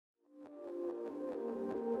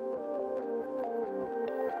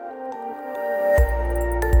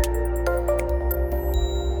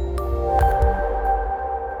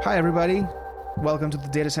Hi, everybody. Welcome to the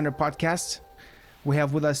Data Center Podcast. We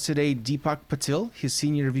have with us today Deepak Patil. He's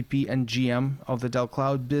Senior VP and GM of the Dell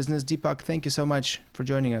Cloud business. Deepak, thank you so much for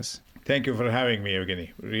joining us. Thank you for having me, Evgeny.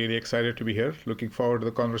 Really excited to be here. Looking forward to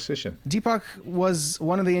the conversation. Deepak was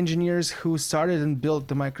one of the engineers who started and built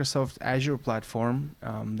the Microsoft Azure platform.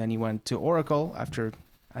 Then he went to Oracle after,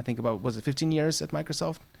 I think about, was it 15 years at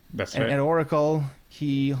Microsoft? That's And right. at Oracle,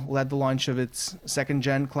 he led the launch of its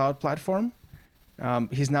second-gen cloud platform.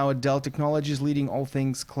 He's now at Dell Technologies, leading all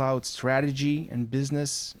things cloud strategy and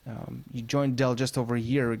business. You joined Dell just over a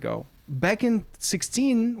year ago. Back in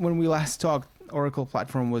 2016, when we last talked, Oracle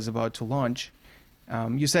platform was about to launch.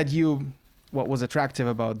 You said what was attractive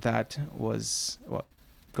about that was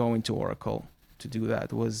going to Oracle to do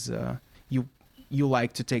that was you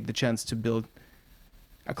like to take the chance to build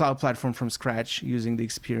a cloud platform from scratch using the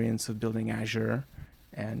experience of building Azure,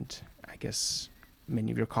 and I guess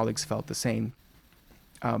many of your colleagues felt the same.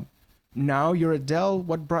 Now you're at Dell.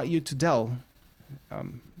 What brought you to Dell?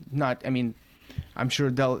 I'm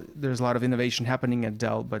sure Dell, there's a lot of innovation happening at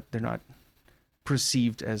Dell, but they're not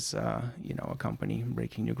perceived as a company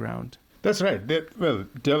breaking new ground. That's right.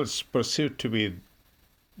 Dell is perceived to be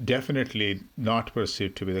definitely not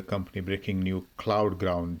perceived to be the company breaking new cloud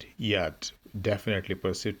ground yet. Definitely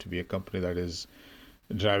perceived to be a company that is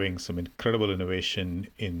driving some incredible innovation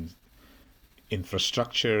in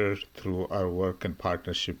infrastructure through our work and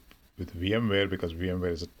partnership with VMware, because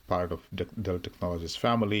VMware is a part of Dell Technologies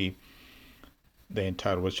family. The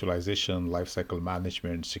entire virtualization, lifecycle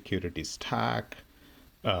management, security stack,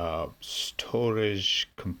 storage,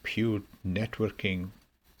 compute, networking,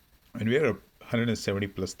 and we are a 170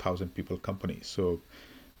 plus thousand people company. So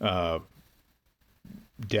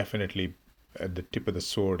definitely at the tip of the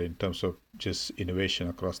sword in terms of just innovation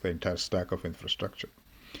across the entire stack of infrastructure.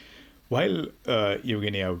 While,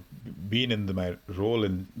 Evgeny, I've been in my role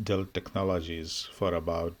in Dell Technologies for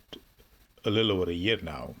about a little over a year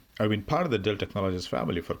now. I've been part of the Dell Technologies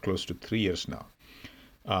family for close to 3 years now.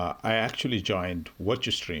 I actually joined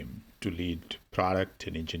VirtuStream to lead product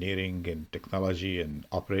and engineering and technology and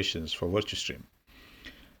operations for VirtuStream.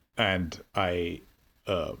 And I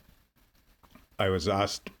was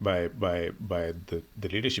asked by the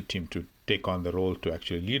leadership team to take on the role to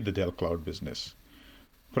actually lead the Dell Cloud business,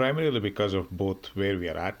 primarily because of both where we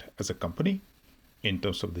are at as a company in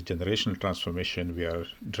terms of the generational transformation we are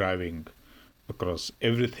driving across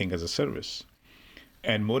everything as a service,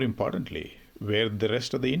 and more importantly, where the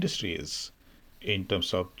rest of the industry is in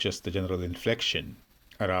terms of just the general inflection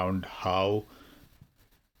around how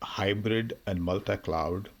hybrid and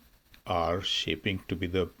multi-cloud are shaping to be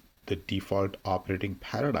the default operating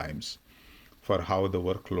paradigms for how the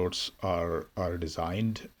workloads are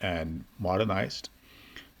designed and modernized,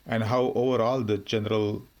 and how overall the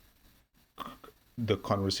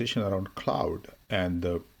conversation around cloud and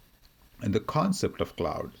the concept of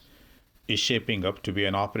cloud is shaping up to be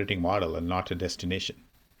an operating model and not a destination.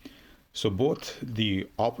 So both the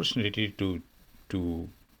opportunity to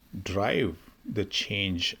drive the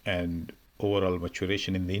change and overall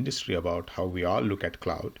maturation in the industry about how we all look at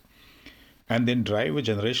cloud, and then drive a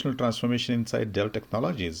generational transformation inside Dell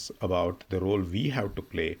Technologies about the role we have to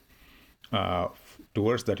play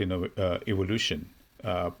towards that evolution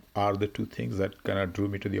are the two things that kind of drew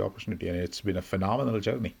me to the opportunity. And it's been a phenomenal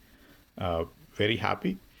journey. Very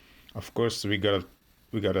happy. Of course, we got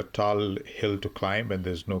a tall hill to climb, and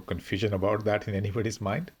there's no confusion about that in anybody's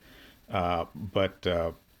mind. But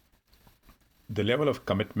the level of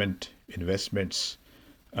commitment, investments,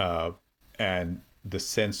 and the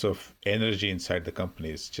sense of energy inside the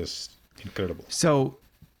company is just incredible.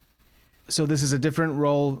 So this is a different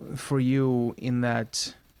role for you in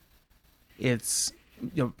that it's,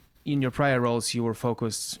 in your prior roles, you were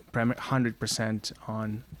focused 100%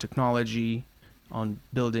 on technology, on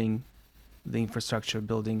building the infrastructure,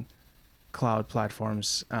 building cloud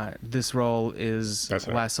platforms. This role is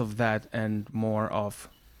less of that and more of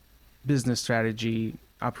business strategy,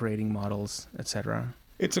 operating models, etc.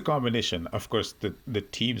 It's a combination. Of course, the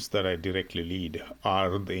teams that I directly lead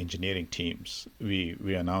are the engineering teams. We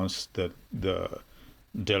announced the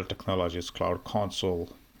Dell Technologies Cloud Console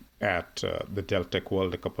at the Dell Tech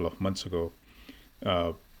World a couple of months ago.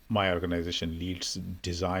 My organization leads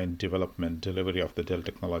design, development, delivery of the Dell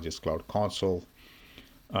Technologies Cloud Console.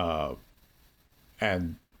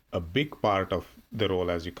 And a big part of the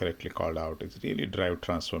role, as you correctly called out, is really drive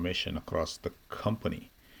transformation across the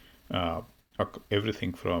company.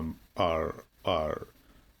 Everything from our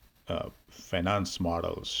finance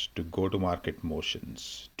models to go-to-market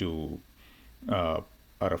motions to our,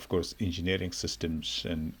 of course, engineering systems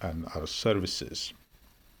and our services.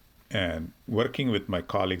 And working with my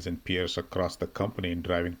colleagues and peers across the company in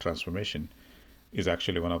driving transformation is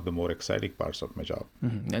actually one of the more exciting parts of my job.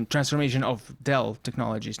 And transformation of Dell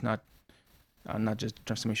technologies, not just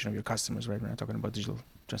transformation of your customers, right? We're not talking about digital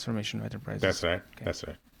transformation of enterprises. That's right. Okay. That's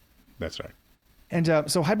right. That's right.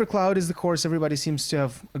 And so hybrid cloud is the course everybody seems to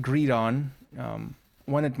have agreed on.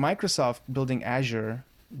 When at Microsoft building Azure,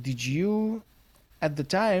 did you at the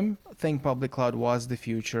time think public cloud was the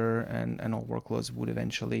future and all workloads would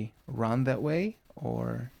eventually run that way?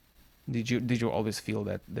 Or did you always feel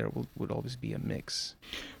that there would always be a mix?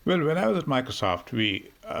 Well, when I was at Microsoft,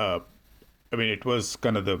 it was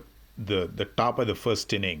kind of the top of the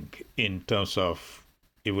first inning in terms of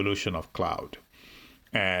evolution of cloud.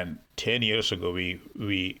 And 10 years ago,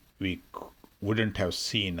 we wouldn't have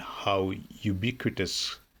seen how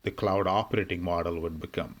ubiquitous the cloud operating model would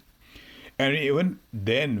become. And even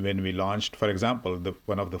then, when we launched, for example,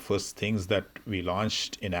 one of the first things that we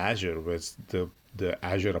launched in Azure was the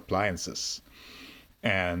Azure appliances,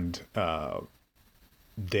 and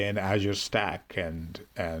then Azure Stack,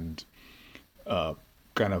 and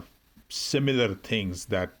kind of similar things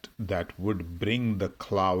that would bring the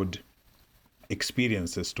cloud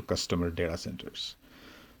experiences to customer data centers.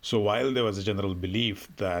 So while there was a general belief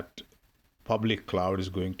that public cloud is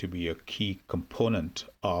going to be a key component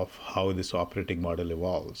of how this operating model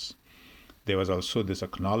evolves, there was also this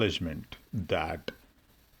acknowledgement that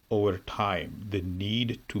over time, the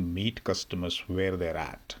need to meet customers where they're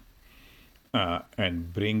at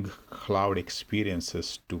and bring cloud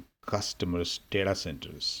experiences to customers' data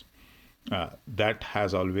centers, that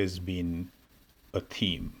has always been a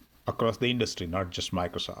theme across the industry, not just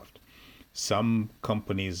Microsoft. Some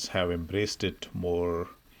companies have embraced it more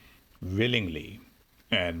willingly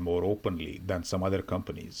and more openly than some other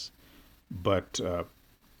companies. But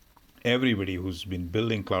everybody who's been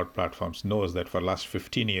building cloud platforms knows that for the last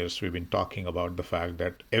 15 years, we've been talking about the fact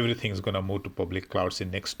that everything is going to move to public clouds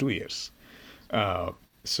in next 2 years.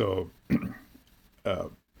 So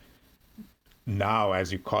now,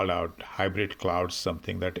 as you call out, hybrid cloud is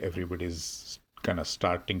something that everybody's kind of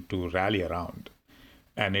starting to rally around.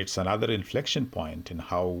 And it's another inflection point in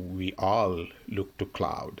how we all look to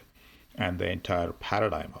cloud and the entire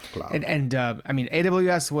paradigm of cloud. And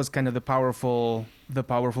AWS was kind of the powerful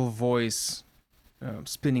voice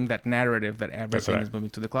spinning that narrative that everything is moving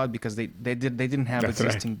to the cloud, because they didn't have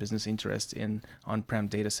existing business interest in on-prem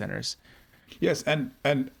data centers. Yes, and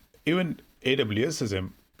even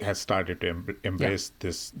AWS has started to embrace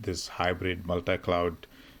this hybrid multi-cloud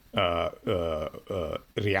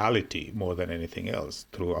reality more than anything else,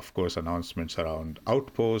 through, of course, announcements around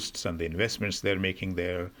Outposts and the investments they're making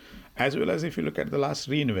there, as well as if you look at the last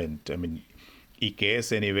reInvent. I mean,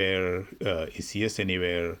 EKS Anywhere, ECS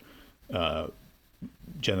Anywhere,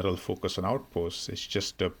 general focus on Outposts.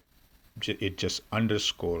 It just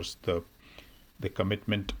underscores the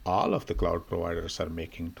commitment all of the cloud providers are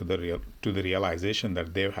making to the realization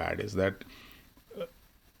that they've had, is that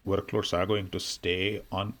workloads are going to stay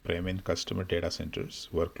on-prem in customer data centers.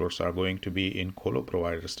 Workloads are going to be in colo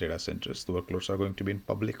providers' data centers. The workloads are going to be in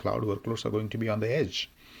public cloud. Workloads are going to be on the edge.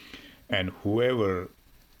 And workloads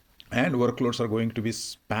are going to be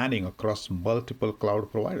spanning across multiple cloud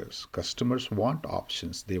providers. Customers want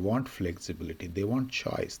options. They want flexibility. They want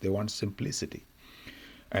choice. They want simplicity.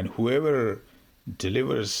 And whoever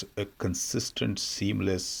delivers a consistent,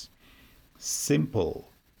 seamless, simple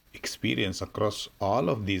experience across all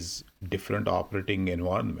of these different operating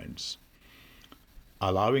environments,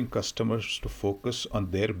 allowing customers to focus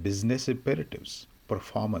on their business imperatives: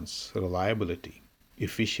 performance, reliability,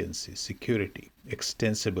 efficiency, security,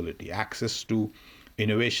 extensibility, access to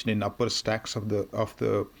innovation in upper stacks of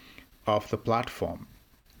the platform,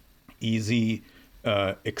 easy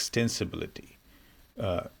extensibility,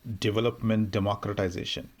 development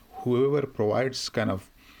democratization. Whoever provides kind of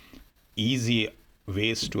easy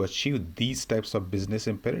ways to achieve these types of business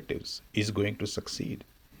imperatives is going to succeed.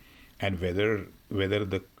 And whether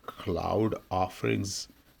the cloud offerings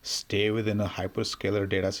stay within a hyperscaler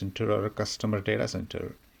data center or a customer data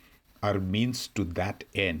center are means to that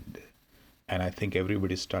end. And I think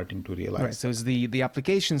everybody's starting to realize. Right. So it's the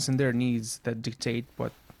applications and their needs that dictate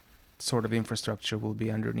what sort of infrastructure will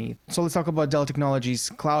be underneath. So let's talk about Dell Technologies'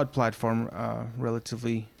 cloud platform,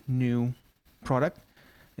 relatively new product.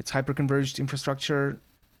 It's hyperconverged infrastructure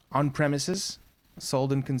on premises,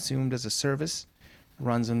 sold and consumed as a service,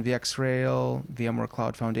 runs on VxRail, VMware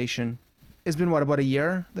Cloud Foundation. It's been about a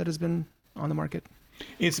year that has been on the market?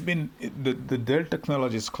 It's been the Dell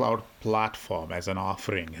Technologies cloud platform as an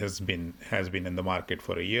offering has been in the market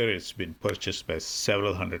for a year. It's been purchased by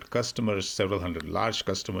several hundred customers, several hundred large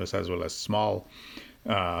customers as well as small.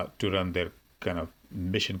 to run their kind of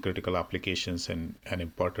mission critical applications and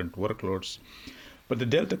important workloads. But the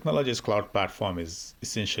Dell Technologies Cloud Platform is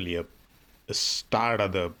essentially a start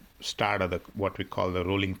of the what we call the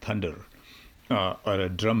rolling thunder, or a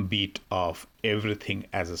drumbeat of everything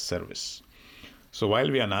as a service. So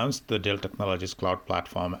while we announced the Dell Technologies Cloud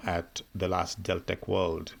Platform at the last Dell Tech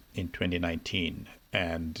World in 2019,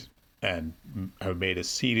 and have made a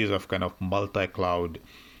series of kind of multi-cloud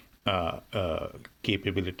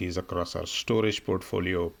capabilities across our storage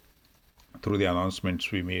portfolio through the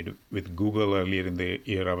announcements we made with Google earlier in the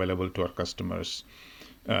year available to our customers.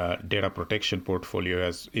 Data protection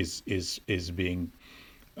portfolio is being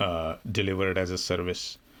delivered as a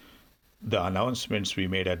service. The announcements we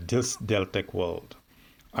made at this Dell Tech World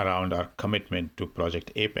around our commitment to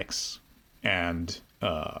Project Apex and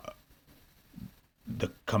the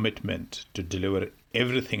commitment to deliver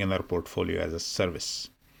everything in our portfolio as a service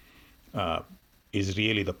is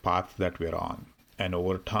really the path that we're on. And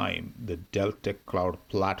over time, the Dell Tech Cloud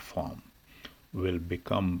Platform will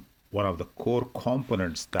become one of the core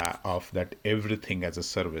components of that everything as a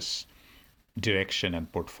service direction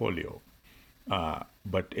and portfolio.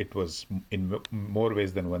 But it was in more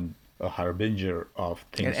ways than one a harbinger of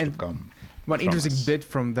things to come. One from interesting us. bit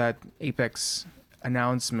from that Apex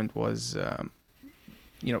announcement was,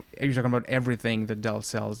 you're talking about everything that Dell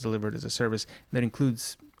sells delivered as a service. That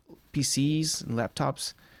includes PCs and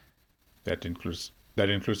laptops. That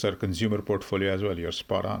includes our consumer portfolio as well. You're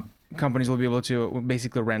spot on. Companies will be able to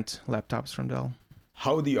basically rent laptops from Dell.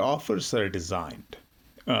 How the offers are designed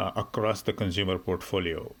across the consumer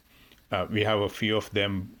portfolio. We have a few of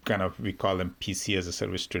them, we call them PC as a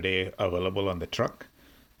service today, available on the truck.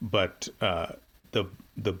 But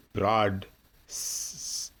the broad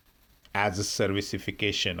as a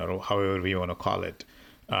servicification, or however we want to call it,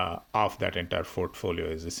 of that entire portfolio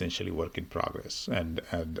is essentially work in progress. And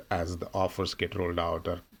as the offers get rolled out,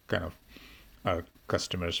 our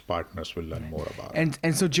customers, partners will learn more about it.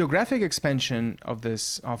 And so geographic expansion of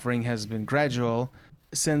this offering has been gradual.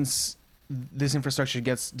 Since this infrastructure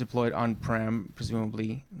gets deployed on-prem,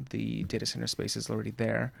 presumably the data center space is already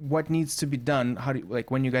there. What needs to be done? How do you,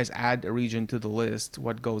 when you guys add a region to the list,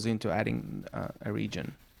 what goes into adding a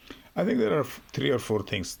region? I think there are three or four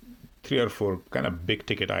kind of big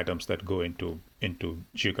ticket items that go into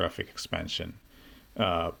geographic expansion.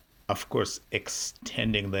 Of course,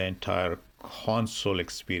 extending the entire console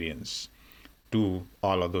experience to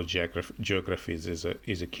all of those geographies is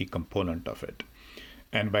a key component of it.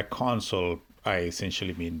 And by console, I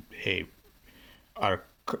essentially mean, hey,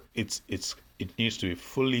 it needs to be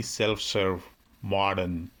fully self-serve,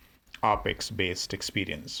 modern, OpEx-based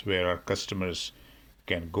experience where our customers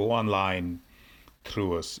can go online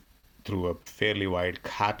through a fairly wide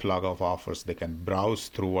catalog of offers. They can browse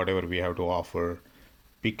through whatever we have to offer,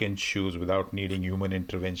 pick and choose without needing human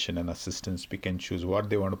intervention and assistance, pick and choose what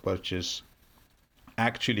they want to purchase,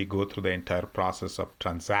 actually go through the entire process of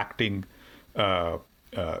transacting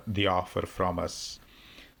the offer from us.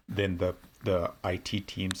 Then the IT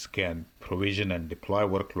teams can provision and deploy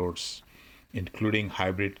workloads, including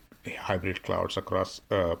hybrid clouds across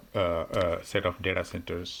a set of data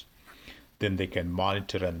centers. Then they can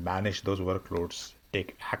monitor and manage those workloads,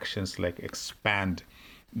 take actions like expand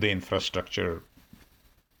the infrastructure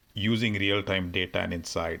using real-time data and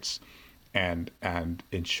insights, and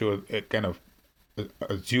ensure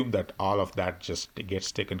assume that all of that just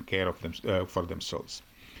gets taken care of them for themselves.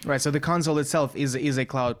 Right. So the console itself is a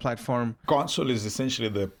cloud platform. Console is essentially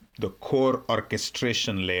the core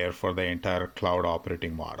orchestration layer for the entire cloud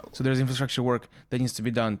operating model. So there's infrastructure work that needs to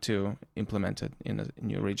be done to implement it in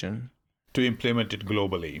your region. To implement it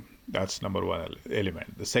globally, that's number one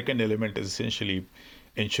element. The second element is essentially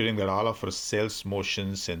ensuring that all of our sales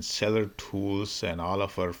motions and seller tools and all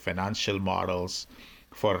of our financial models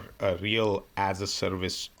for a real as a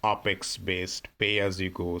service OpEx based pay as you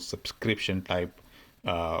go subscription type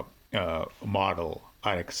model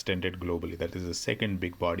are extended globally. That is the second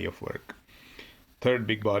big body of work. Third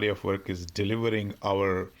big body of work is delivering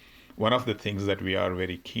one of the things that we are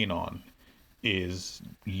very keen on is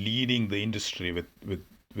leading the industry with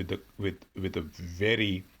a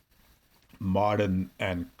very modern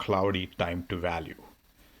and cloudy time to value.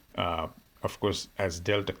 Of course, as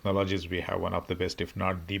Dell Technologies, we have one of the best, if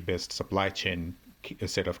not the best, supply chain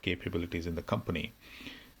set of capabilities in the company.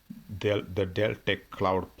 The Dell Tech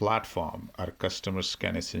Cloud Platform, our customers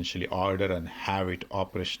can essentially order and have it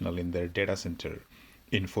operational in their data center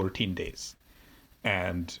in 14 days.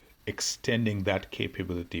 And extending that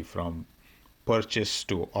capability from purchase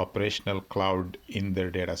to operational cloud in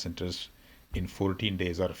their data centers in 14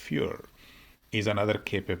 days or fewer is another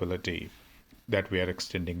capability that we are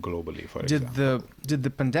extending globally, for Did example. the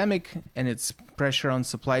pandemic and its pressure on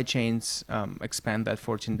supply chains expand that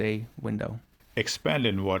 14-day window? Expand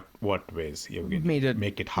in what ways, Evgeny? Made it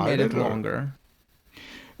Make it made harder it or? longer.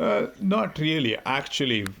 Not really.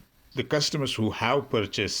 Actually, the customers who have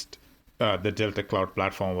purchased the Delta Cloud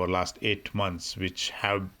platform over the last 8 months, which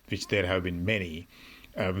there have been many,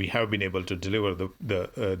 we have been able to deliver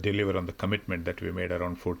deliver on the commitment that we made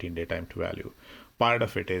around 14-day time to value. Part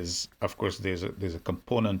of it is, of course, there's a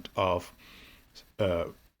component of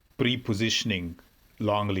pre-positioning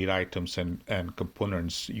long lead items and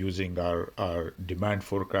components using our demand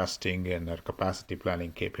forecasting and our capacity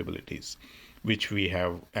planning capabilities, which we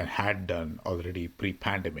have and had done already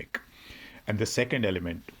pre-pandemic. And the second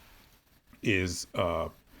element is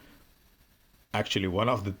actually one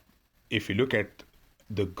of the, if you look at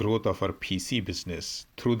the growth of our PC business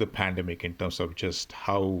through the pandemic in terms of just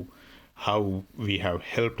how we have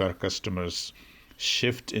helped our customers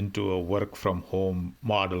shift into a work from home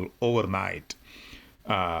model overnight.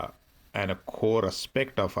 And a core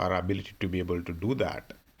aspect of our ability to be able to do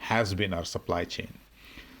that has been our supply chain.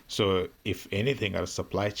 So if anything, our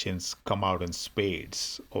supply chains come out in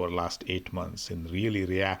spades over the last 8 months in really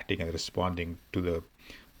reacting and responding to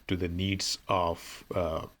the needs of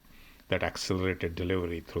that accelerated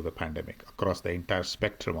delivery through the pandemic across the entire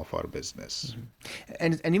spectrum of our business.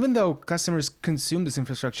 And even though customers consume this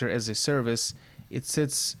infrastructure as a service, it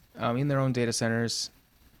sits in their own data centers.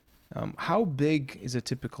 How big is a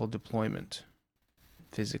typical deployment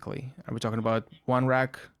physically? Are we talking about one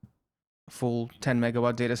rack, full 10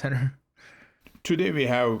 megawatt data center? Today we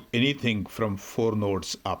have anything from 4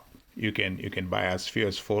 nodes up. You can buy as few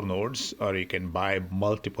as 4 nodes, or you can buy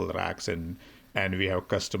multiple racks, and we have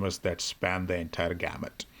customers that span the entire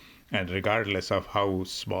gamut. And regardless of how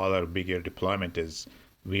small or big your deployment is,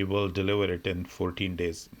 we will deliver it in 14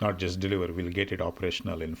 days. Not just deliver, we'll get it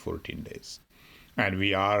operational in 14 days. And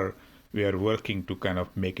we are working to kind of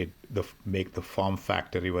make the form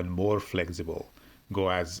factor even more flexible, go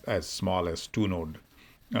as small as 2 node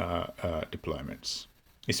deployments.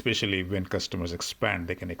 Especially when customers expand,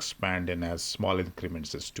 they can expand in as small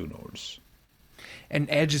increments as 2 nodes. And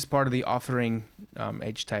Edge is part of the offering,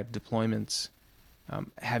 Edge type deployments.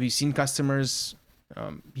 Have you seen customers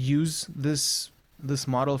use this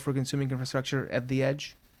model for consuming infrastructure at the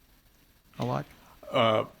Edge a lot?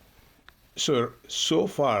 So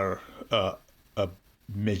far, a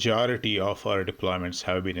majority of our deployments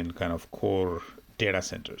have been in kind of core data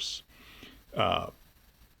centers.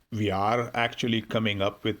 We are actually coming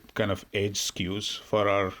up with kind of edge SKUs for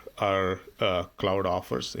our cloud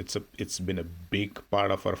offers. It's been a big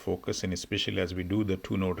part of our focus, and especially as we do the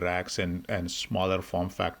 2 node racks and smaller form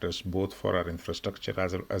factors, both for our infrastructure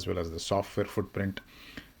as well as the software footprint,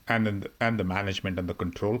 and the management and the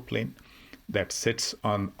control plane that sits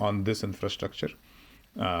on this infrastructure.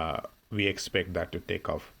 We expect that to take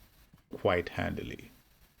off quite handily.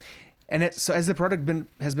 And so as the product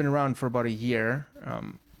has been around for about a year,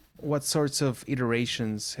 what sorts of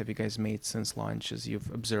iterations have you guys made since launch as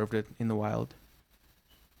you've observed it in the wild?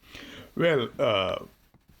 Well,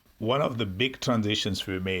 one of the big transitions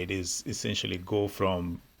we made is essentially go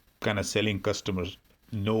from kind of selling customers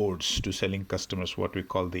nodes to selling customers what we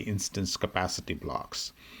call the instance capacity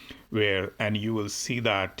blocks, and you will see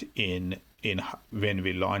that in when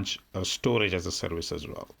we launch a storage as a service as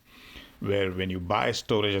well, where when you buy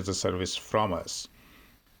storage as a service from us,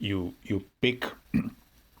 you pick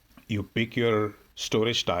your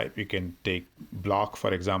storage type. You can take block,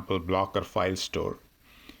 for example, block or file store.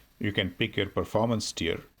 You can pick your performance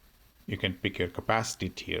tier. You can pick your capacity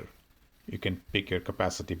tier. You can pick your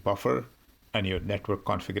capacity buffer and your network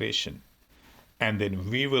configuration. And then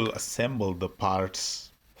we will assemble the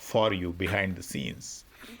parts for you behind the scenes.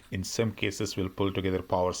 In some cases, we'll pull together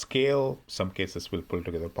power scale. Some cases, we'll pull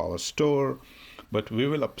together power store. But we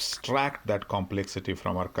will abstract that complexity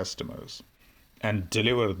from our customers and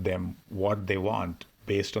deliver them what they want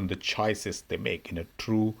based on the choices they make in a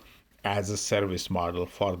true as a service model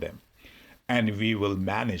for them. And we will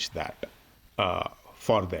manage that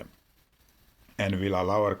for them. And we'll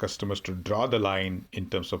allow our customers to draw the line in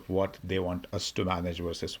terms of what they want us to manage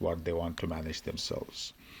versus what they want to manage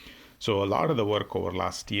themselves. So a lot of the work over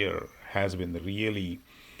last year has been really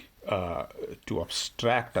to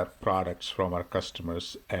abstract our products from our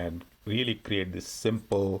customers and really create this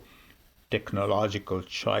simple technological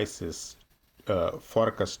choices for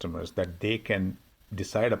customers that they can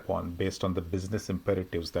decide upon based on the business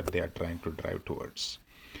imperatives that they are trying to drive towards.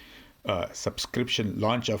 Subscription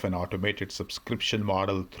launch of an automated subscription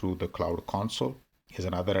model through the cloud console is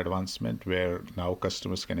another advancement where now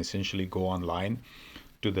customers can essentially go online,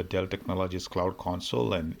 to the Dell Technologies Cloud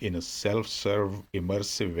Console and in a self-serve,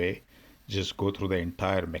 immersive way, just go through the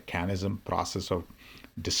entire mechanism process of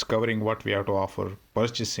discovering what we have to offer,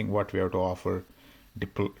 purchasing what we have to offer,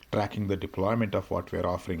 tracking the deployment of what we're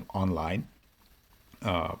offering online,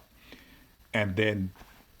 and then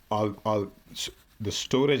the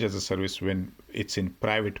storage as a service, when it's in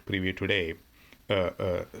private preview today,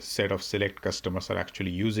 a set of select customers are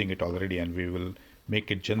actually using it already, and we will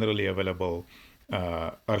make it generally available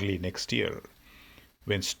early next year.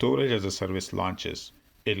 When storage as a service launches,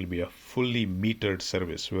 it'll be a fully metered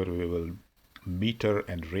service where we will meter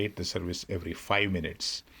and rate the service every 5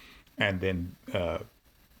 minutes, and then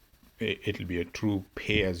it'll be a true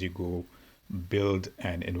pay-as-you-go billed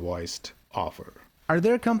and invoiced offer. Are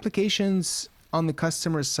there complications on the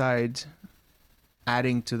customer side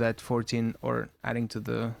adding to that 14, or adding to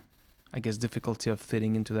the, I guess, difficulty of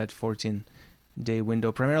fitting into that 14-day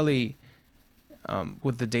window, primarily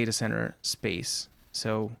with the data center space?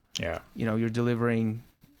 So, Yeah. you're delivering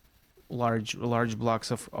large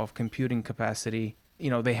blocks of computing capacity.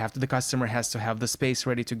 The customer has to have the space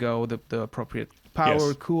ready to go, the appropriate power,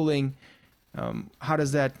 Yes. cooling. How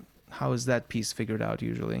is that piece figured out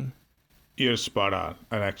usually? You're spot on.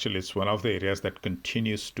 And actually, it's one of the areas that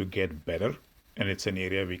continues to get better. And it's an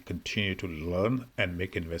area we continue to learn and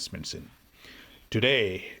make investments in.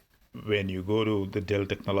 Today, when you go to the Dell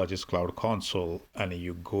Technologies Cloud Console and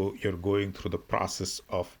you're going through the process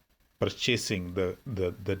of purchasing the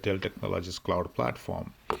Dell Technologies Cloud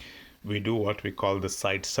platform, we do what we call the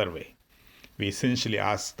site survey. We essentially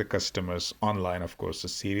ask the customers online, of course, a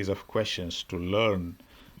series of questions to learn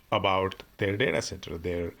about their data center,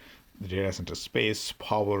 their data center space,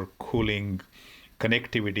 power, cooling,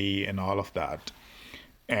 connectivity, and all of that.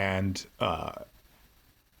 And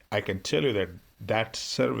I can tell you that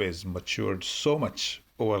surveys matured so much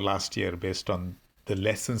over last year based on the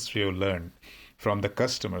lessons we have learned from the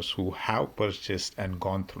customers who have purchased and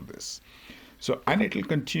gone through this. So, and it will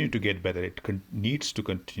continue to get better. It needs to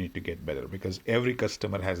continue to get better because every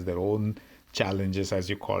customer has their own challenges, as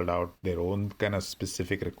you called out, their own kind of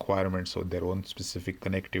specific requirements or their own specific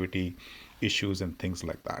connectivity issues and things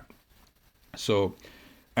like that. So,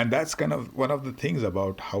 and that's kind of one of the things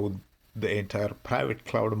about how the entire private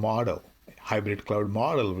cloud model, hybrid cloud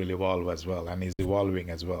model will evolve as well and is evolving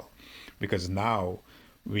as well. Because now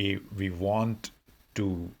we want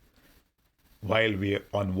to, while we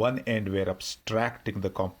on one end we're abstracting the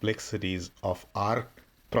complexities of our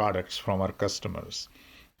products from our customers,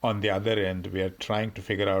 on the other end we are trying to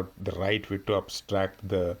figure out the right way to abstract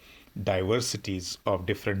the diversities of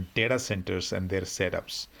different data centers and their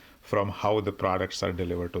setups from how the products are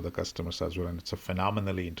delivered to the customers as well. And it's a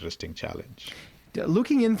phenomenally interesting challenge.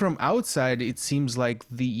 Looking in from outside, it seems like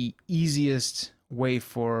the easiest way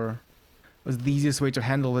to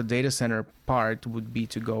handle the data center part would be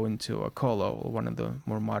to go into a colo, or one of the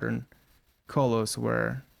more modern colos,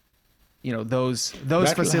 where those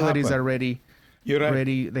facilities happen. are ready. You're right.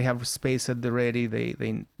 Ready. They have space at the ready.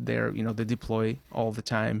 They deploy all the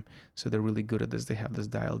time, so they're really good at this. They have this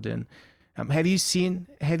dialed in. Have you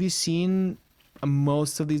seen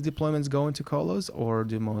most of these deployments go into colos, or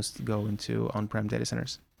do most go into on-prem data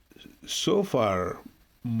centers? So far,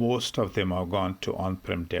 most of them have gone to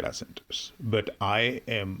on-prem data centers, but I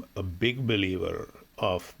am a big believer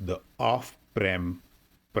of the off-prem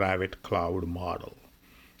private cloud model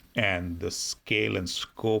and the scale and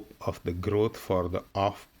scope of the growth for the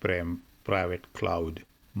off-prem private cloud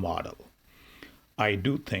model. I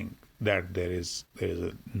do think that there is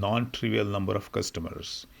a non-trivial number of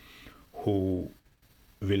customers who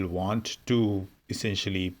will want to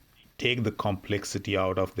essentially take the complexity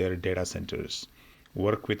out of their data centers,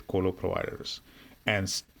 work with colo providers,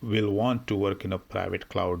 and will want to work in a private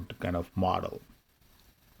cloud kind of model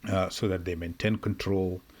so that they maintain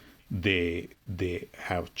control. They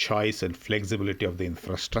have choice and flexibility of the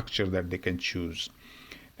infrastructure that they can choose,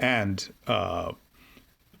 and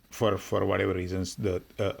for whatever reasons the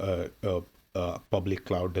public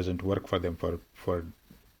cloud doesn't work for them for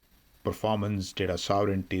performance, data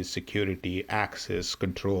sovereignty, security, access,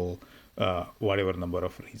 control, whatever number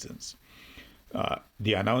of reasons.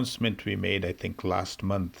 The announcement we made, I think, last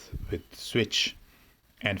month with Switch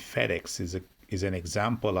and FedEx is an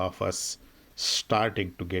example of us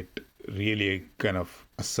starting to get really kind of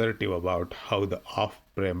assertive about how the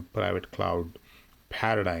off-prem private cloud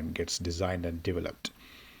paradigm gets designed and developed.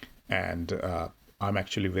 And I'm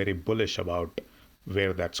actually very bullish about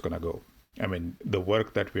where that's going to go. I mean, the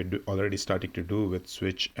work that we're already starting to do with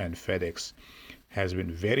Switch and FedEx has been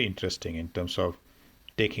very interesting in terms of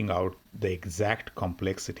taking out the exact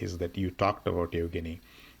complexities that you talked about, Evgeny,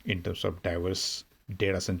 in terms of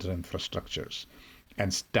data center infrastructures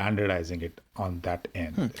and standardizing it on that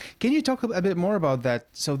end. Can you talk a bit more about that?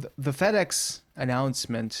 So the FedEx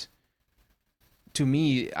announcement, to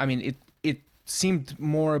me, I mean, it seemed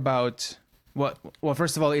more about what. Well,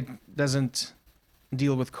 first of all, it doesn't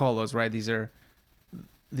deal with colos, right? These are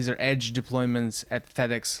edge deployments at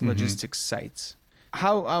FedEx logistics sites.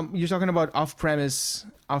 How you're talking about off-premise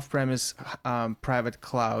private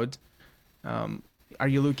cloud? Are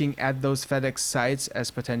you looking at those FedEx sites as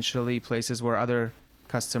potentially places where other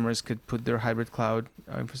customers could put their hybrid cloud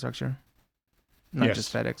infrastructure? Not Yes.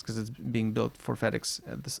 just FedEx, because it's being built for FedEx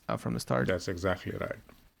from the start. That's exactly right.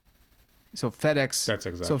 So FedEx. That's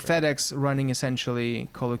exactly So right. FedEx running essentially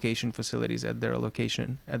co-location facilities at their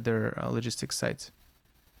location, at their logistics sites.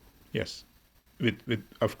 Yes, with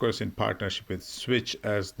of course in partnership with Switch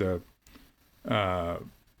as the.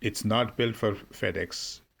 It's not built for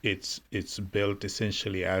FedEx. It's built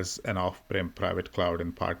essentially as an off-prem private cloud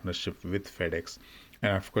in partnership with FedEx,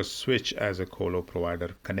 and of course Switch as a colo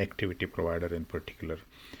provider, connectivity provider in particular,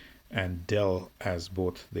 and Dell as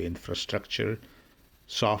both the infrastructure,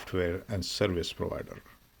 software, and service provider.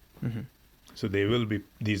 So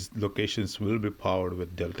these locations will be powered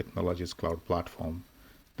with Dell Technologies cloud platform,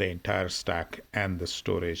 the entire stack, and the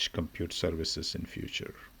storage compute services in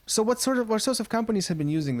future. So what sorts of companies have been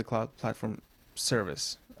using the cloud platform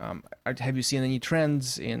service? Have you seen any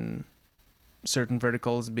trends in certain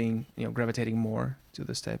verticals being, gravitating more to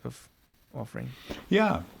this type of offering?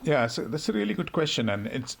 Yeah. So that's a really good question, and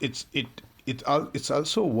it's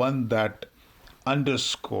also one that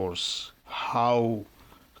underscores how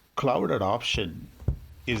cloud adoption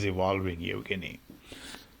is evolving, Evgeny.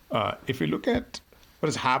 If you look at what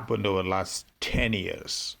has happened over the last 10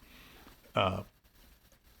 years,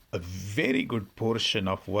 a very good portion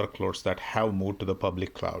of workloads that have moved to the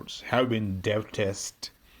public clouds have been dev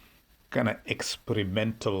test kind of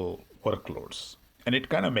experimental workloads. And it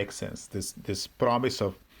kind of makes sense. This promise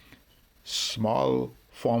of small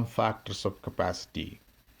form factors of capacity,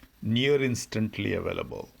 near instantly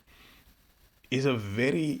available, is a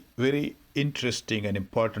very, very interesting and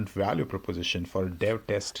important value proposition for dev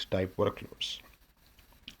test type workloads.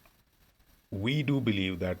 We do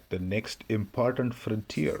believe that the next important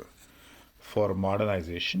frontier for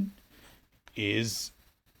modernization is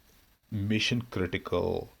mission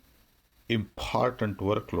critical, important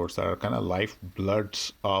workloads that are kind of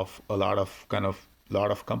lifebloods of a lot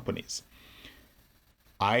of companies.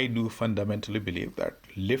 I do fundamentally believe that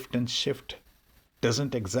lift and shift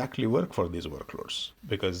doesn't exactly work for these workloads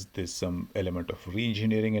because there's some element of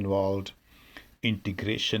re-engineering involved,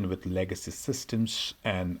 integration with legacy systems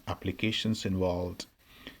and applications involved,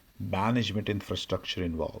 management infrastructure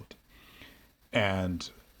involved,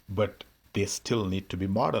 but they still need to be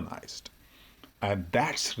modernized. And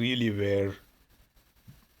that's really where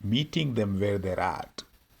meeting them where they're at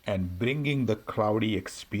and bringing the cloudy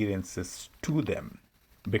experiences to them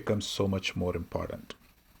becomes so much more important.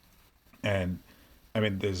 And I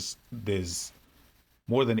mean, there's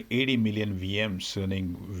more than 80 million VMs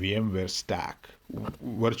running VMware stack,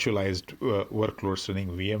 virtualized workloads running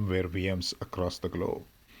VMware VMs across the globe,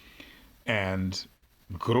 and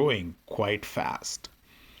growing quite fast.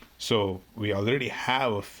 So we already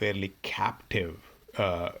have a fairly captive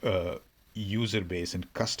user base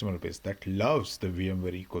and customer base that loves the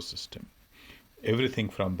VMware ecosystem. Everything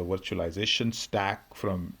from the virtualization stack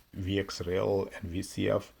from VxRail and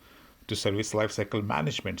VCF to service lifecycle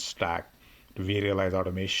management stack to vRealize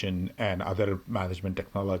automation and other management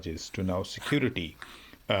technologies to now security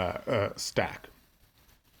stack.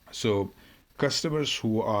 So customers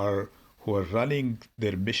who are running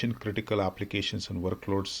their mission critical applications and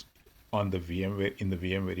workloads on the VMware in the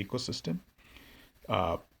VMware ecosystem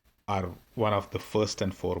are one of the first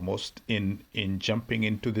and foremost in jumping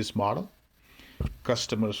into this model.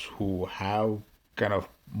 Customers who have kind of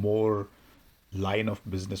more line of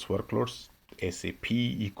business workloads, SAP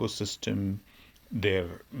ecosystem, their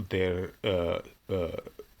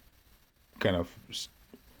kind of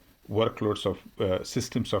workloads of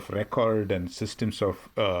systems of record and systems of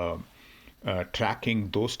tracking,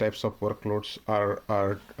 those types of workloads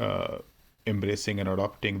are embracing and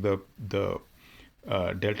adopting the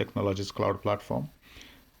Dell Technologies cloud platform.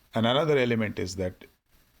 And another element is that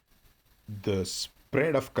the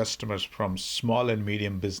spread of customers from small and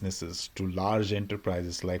medium businesses to large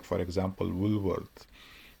enterprises, like, for example, Woolworth,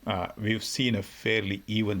 we've seen a fairly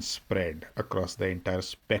even spread across the entire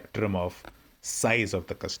spectrum of size of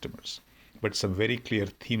the customers. But some very clear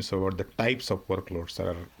themes about the types of workloads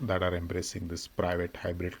that are embracing this private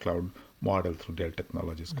hybrid cloud model through Dell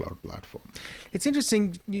Technologies cloud platform. It's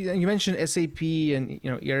interesting. You mentioned SAP and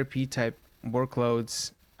ERP type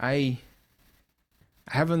workloads, I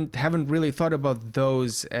haven't really thought about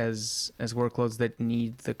those as workloads that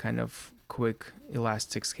need the kind of quick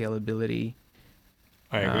elastic scalability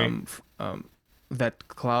I agree. that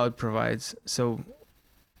cloud provides. So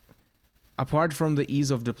apart from the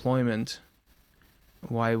ease of deployment,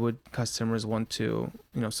 why would customers want to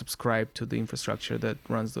subscribe to the infrastructure that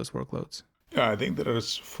runs those workloads? Yeah, I think there are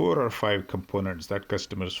 4 or 5 components that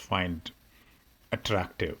customers find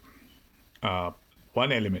attractive. Uh,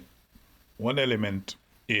 one element, one element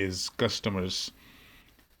is customers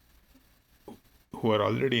who are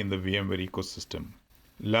already in the VMware ecosystem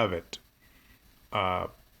love it. Uh,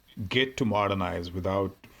 get to modernize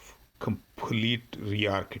without complete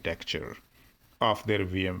re-architecture of their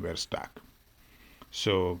VMware stack.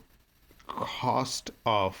 So cost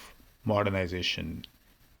of modernization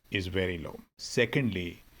is very low.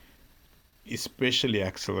 Secondly, especially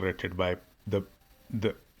accelerated by the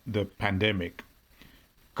the the pandemic,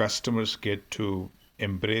 customers get to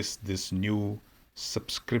embrace this new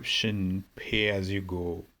subscription pay as you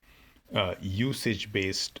go usage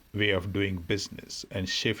based way of doing business and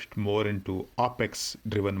shift more into opex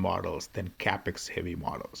driven models than capex heavy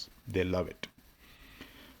models. They love it.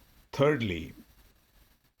 Thirdly,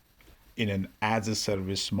 in an as a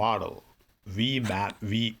service model, we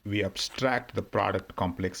abstract the product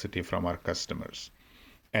complexity from our customers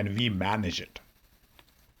and we manage it.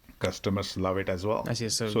 Customers love it as well. I see.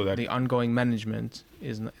 So that the ongoing management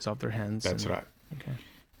is off their hands. That's right. Okay.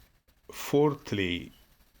 Fourthly,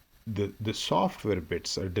 the software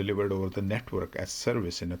bits are delivered over the network as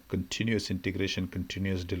service in a continuous integration,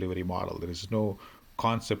 continuous delivery model. There is no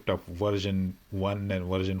concept of version 1 and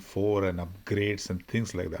version 4 and upgrades and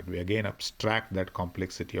things like that. We again abstract that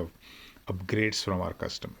complexity of upgrades from our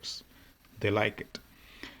customers. They like it.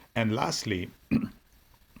 And lastly,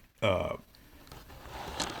 kind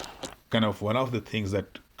of one of the things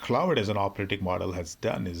that cloud as an operating model has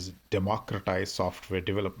done is democratize software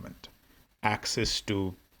development. Access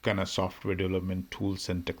to kind of software development tools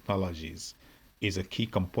and technologies is a key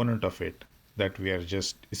component of it that we are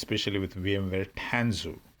just, especially with VMware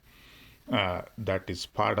Tanzu, that is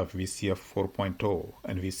part of VCF 4.0,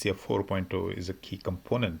 and VCF 4.0 is a key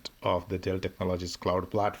component of the Dell Technologies cloud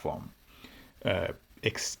platform,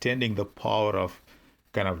 extending the power of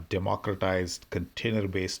kind of democratized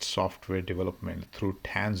container-based software development through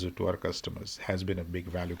Tanzu to our customers has been a big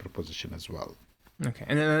value proposition as well. Okay,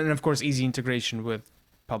 and of course, easy integration with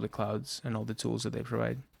public clouds and all the tools that they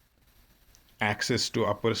provide. Access to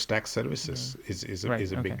upper stack services is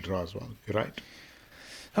a big draw as well. You're right.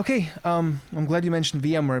 Okay, I'm glad you mentioned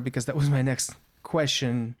VMware because that was my next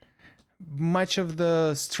question. Much of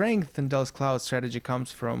the strength in Dell's cloud strategy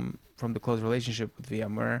comes from the close relationship with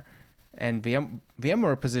VMware, and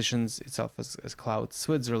VMware positions itself as cloud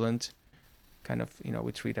Switzerland. Kind of,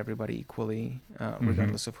 we treat everybody equally,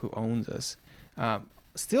 regardless of who owns us.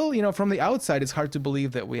 Still, from the outside, it's hard to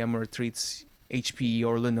believe that VMware treats HP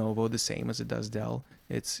or Lenovo the same as it does Dell.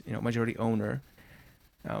 It's majority owner.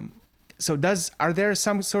 So are there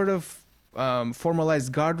some sort of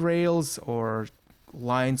formalized guardrails or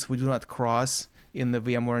lines we do not cross in the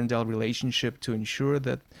VMware and Dell relationship to ensure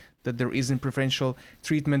that there isn't preferential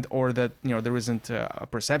treatment, or that there isn't a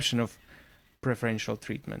perception of preferential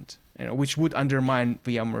treatment, which would undermine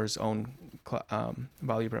VMware's own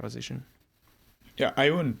value proposition? Yeah,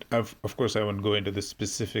 of course, I won't go into the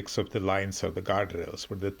specifics of the lines or the guardrails,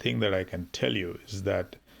 but the thing that I can tell you is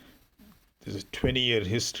that there's a 20-year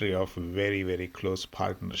history of very, very close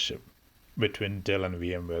partnership between Dell and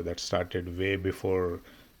VMware that started way before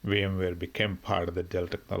VMware became part of the Dell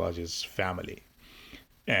Technologies family.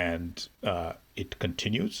 And it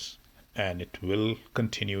continues, and it will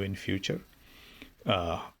continue in future.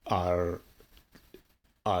 Our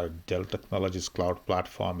Dell Technologies cloud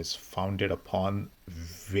platform is founded upon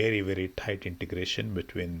very, very tight integration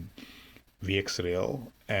between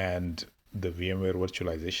VxRail and the VMware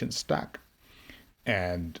virtualization stack.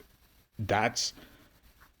 And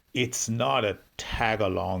it's not a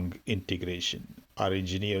tag-along integration. Our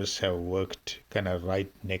engineers have worked kind of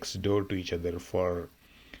right next door to each other for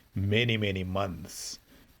many, many months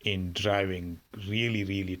in driving really,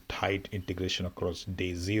 really tight integration across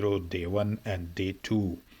day 0, day 1, and day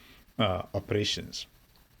 2 operations.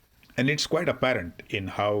 And it's quite apparent in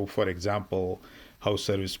how, for example, how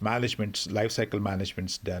service management, lifecycle management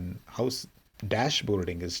is done, how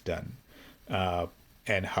dashboarding is done,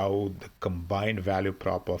 and how the combined value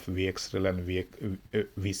prop of VxRail and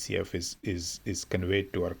VCF is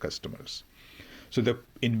conveyed to our customers. So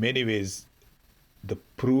in many ways, the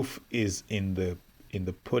proof is in the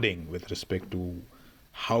pudding with respect to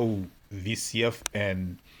how VCF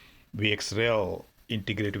and VxRail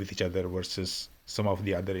integrate with each other versus some of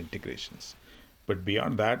the other integrations. But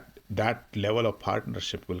beyond that, that level of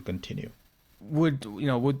partnership will continue. Would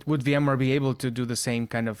VMware be able to do the same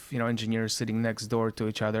kind of engineers sitting next door to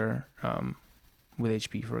each other with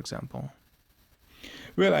HP, for example?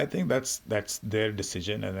 Well, I think that's their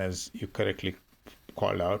decision, and as you correctly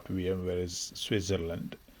called out, VMware is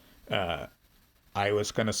Switzerland. Uh, I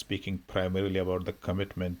was kind of speaking primarily about the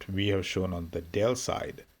commitment we have shown on the Dell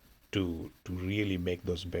side to really make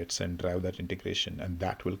those bets and drive that integration, and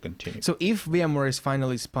that will continue. So if VMware is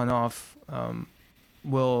finally spun off,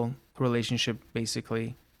 will the relationship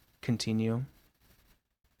basically continue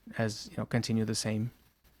continue the same?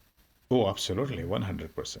 Oh, absolutely,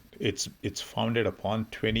 100%. It's founded upon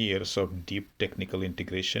 20 years of deep technical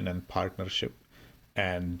integration and partnership,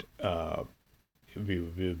 and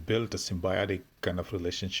we've built a symbiotic kind of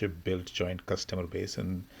relationship, built joint customer base,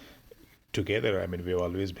 and together, I mean, we've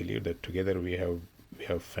always believed that together we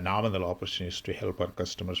have phenomenal opportunities to help our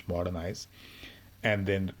customers modernize, and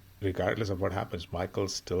then regardless of what happens,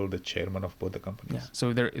 Michael's still the chairman of both the companies. Yeah.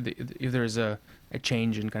 So if there's a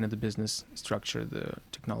change in kind of the business structure, the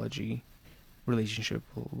technology relationship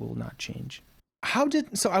will not change.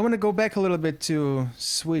 So I want to go back a little bit to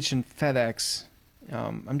Switch and FedEx.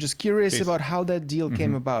 I'm just curious Please. about how that deal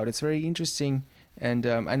came about. It's very interesting. And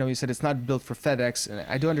I know you said it's not built for FedEx, and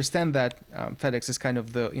I do understand that FedEx is kind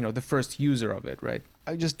of the first user of it, right?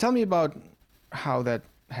 Just tell me about how that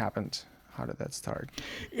happened. How did that start?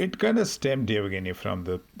 It kind of stemmed, Evgeny, from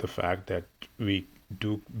the fact that we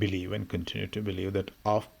do believe and continue to believe that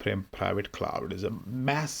off-prem private cloud is a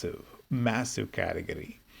massive, massive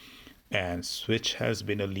category. And Switch has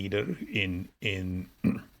been a leader in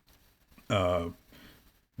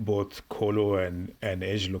both colo and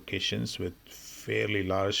edge locations with fairly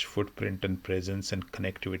large footprint and presence and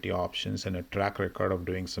connectivity options and a track record of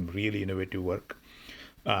doing some really innovative work.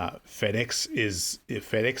 FedEx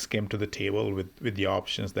came to the table with the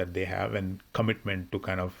options that they have and commitment to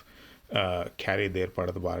kind of carry their part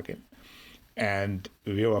of the bargain. And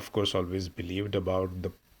we have, of course, always believed about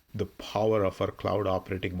the power of our cloud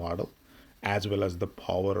operating model, as well as the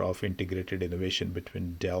power of integrated innovation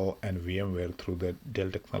between Dell and VMware through the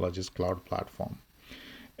Dell Technologies cloud platform.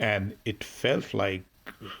 And it felt like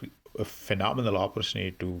a phenomenal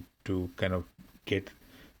opportunity to kind of get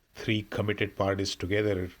three committed parties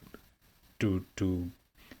together to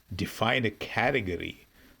define a category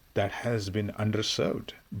that has been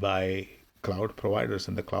underserved by cloud providers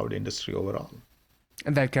in the cloud industry overall.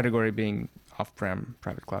 And that category being off-prem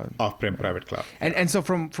private cloud. Off-prem private cloud. And so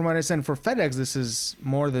from what I understand, for FedEx, this is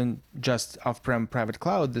more than just off-prem private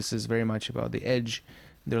cloud. This is very much about the edge.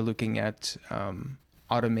 They're looking at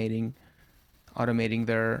automating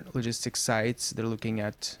their logistics sites. They're looking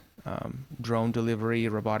at drone delivery,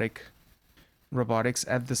 robotics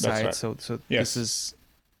at the site. Right. So Yes.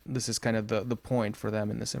 this is kind of the point for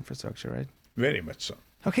them in this infrastructure, right? Very much so.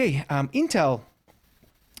 Okay, Intel,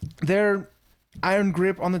 their iron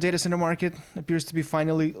grip on the data center market appears to be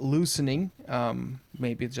finally loosening.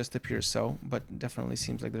 Maybe it just appears so, but definitely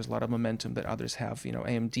seems like there's a lot of momentum that others have.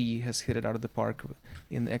 AMD has hit it out of the park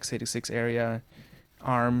in the x86 area.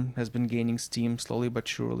 ARM has been gaining steam slowly but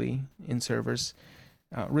surely in servers.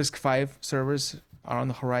 RISC-V servers are on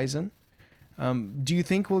the horizon. Do you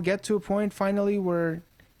think we'll get to a point finally where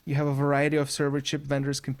you have a variety of server chip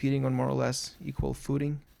vendors competing on more or less equal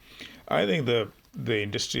footing? I think the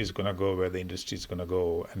industry is going to go where the industry is going to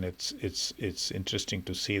go, and it's interesting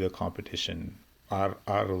to see the competition.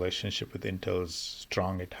 Our relationship with Intel is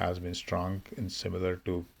strong. It has been strong, and similar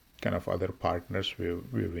to kind of other partners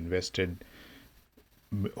we've invested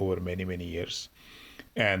over many years.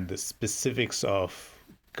 And the specifics of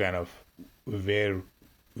kind of where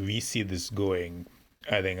we see this going,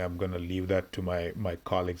 I think I'm going to leave that to my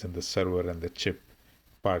colleagues in the server and the chip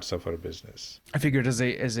parts of our business. I figured as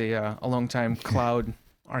a long-time cloud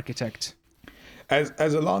architect. As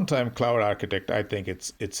a long-time cloud architect, I think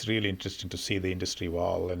it's really interesting to see the industry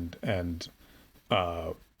evolve and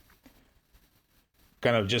kind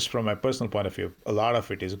of just from my personal point of view, a lot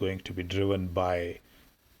of it is going to be driven by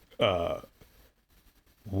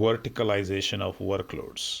verticalization of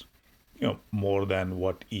workloads, more than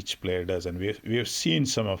what each player does. And we've seen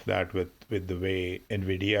some of that with the way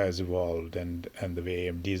NVIDIA has evolved and the way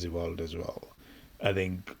AMD has evolved as well. I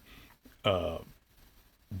think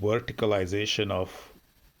verticalization of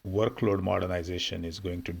workload modernization is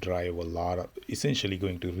going to drive essentially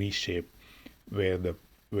going to reshape where the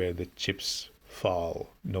chips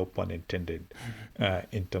fall, no pun intended,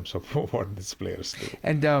 in terms of what these players do.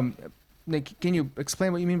 And Nick, can you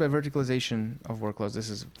explain what you mean by verticalization of workloads? This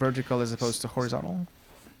is vertical as opposed to horizontal?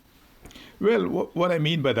 Well, what I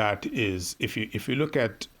mean by that is if you look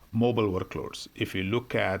at mobile workloads, if you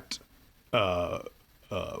look at uh,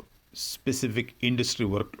 specific industry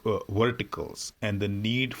verticals and the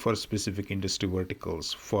need for specific industry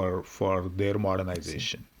verticals for their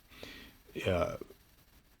modernization,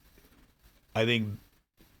 I think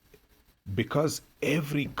because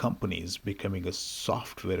every company is becoming a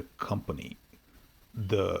software company,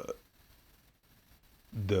 the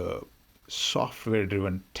the software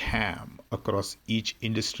driven TAM across each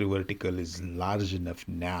industry vertical is large enough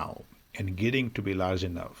now and getting to be large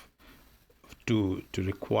enough to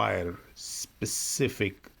require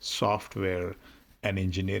specific software and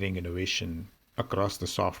engineering innovation across the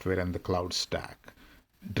software and the cloud stack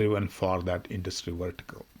driven for that industry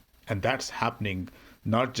vertical. And that's happening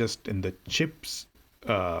not just in the chips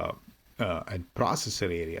and processor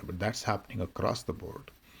area, but that's happening across the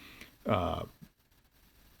board.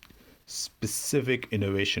 Specific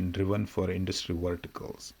innovation driven for industry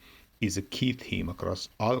verticals is a key theme across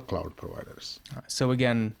all cloud providers. So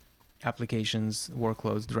again, applications,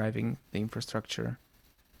 workloads driving the infrastructure.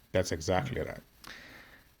 That's exactly right.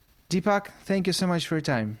 Deepak, thank you so much for your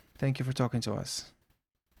time. Thank you for talking to us.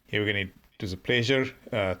 Evgeny, it was a pleasure.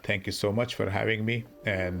 Thank you so much for having me,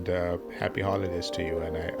 and happy holidays to you.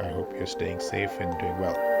 And I hope you're staying safe and doing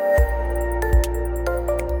well.